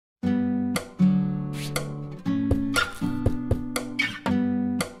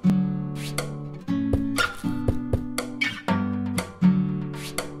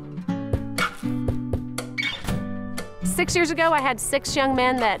6 years ago, I had 6 young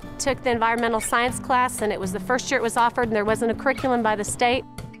men that took the environmental science class, and it was the first year it was offered, and there wasn't a curriculum by the state.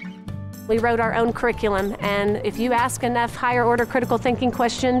 We wrote our own curriculum, and if you ask enough higher order critical thinking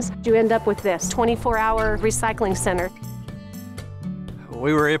questions, you end up with this 24-hour recycling center.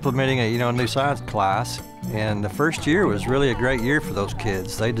 We were implementing a new science class, and the first year was really a great year for those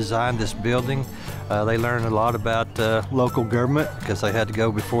kids. They designed this building. They learned a lot about local government because they had to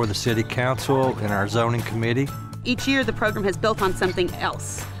go before the city council and our zoning committee. Each year the program has built on something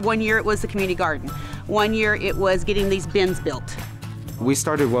else. One year it was the community garden. One year it was getting these bins built. We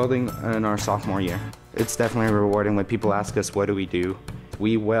started welding in our sophomore year. It's definitely rewarding when people ask us, what do we do?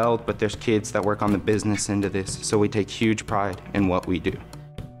 We weld, but there's kids that work on the business end of this, so we take huge pride in what we do.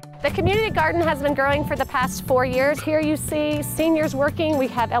 The community garden has been growing for the past 4 years. Here you see seniors working. We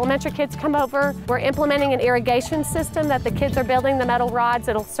have elementary kids come over. We're implementing an irrigation system that the kids are building, the metal rods.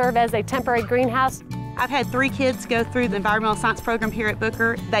 It'll serve as a temporary greenhouse. I've had 3 kids go through the environmental science program here at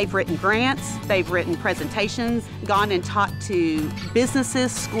Booker. They've written grants, they've written presentations, gone and taught to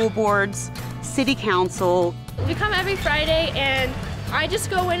businesses, school boards, city council. We come every Friday, and I just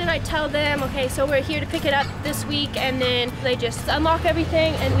go in and I tell them, okay, so we're here to pick it up this week, and then they just unlock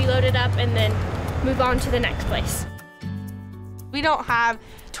everything and we load it up and then move on to the next place. We don't have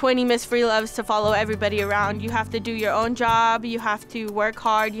 20 Miss Free Loves to follow everybody around. You have to do your own job, you have to work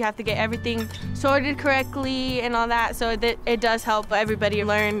hard, you have to get everything sorted correctly and all that, so that it does help everybody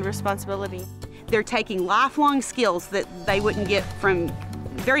learn responsibility. They're taking lifelong skills that they wouldn't get from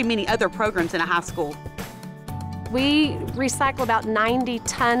very many other programs in a high school. We recycle about 90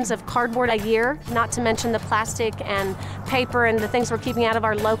 tons of cardboard a year, not to mention the plastic and paper and the things we're keeping out of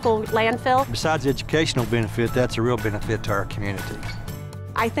our local landfill. Besides the educational benefit, that's a real benefit to our community.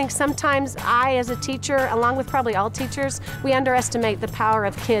 I think sometimes I, as a teacher, along with probably all teachers, we underestimate the power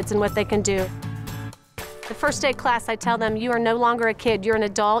of kids and what they can do. The first day of class, I tell them, you are no longer a kid, you're an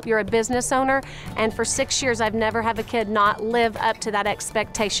adult, you're a business owner, and for 6 years, I've never had a kid not live up to that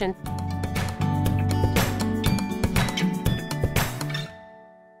expectation.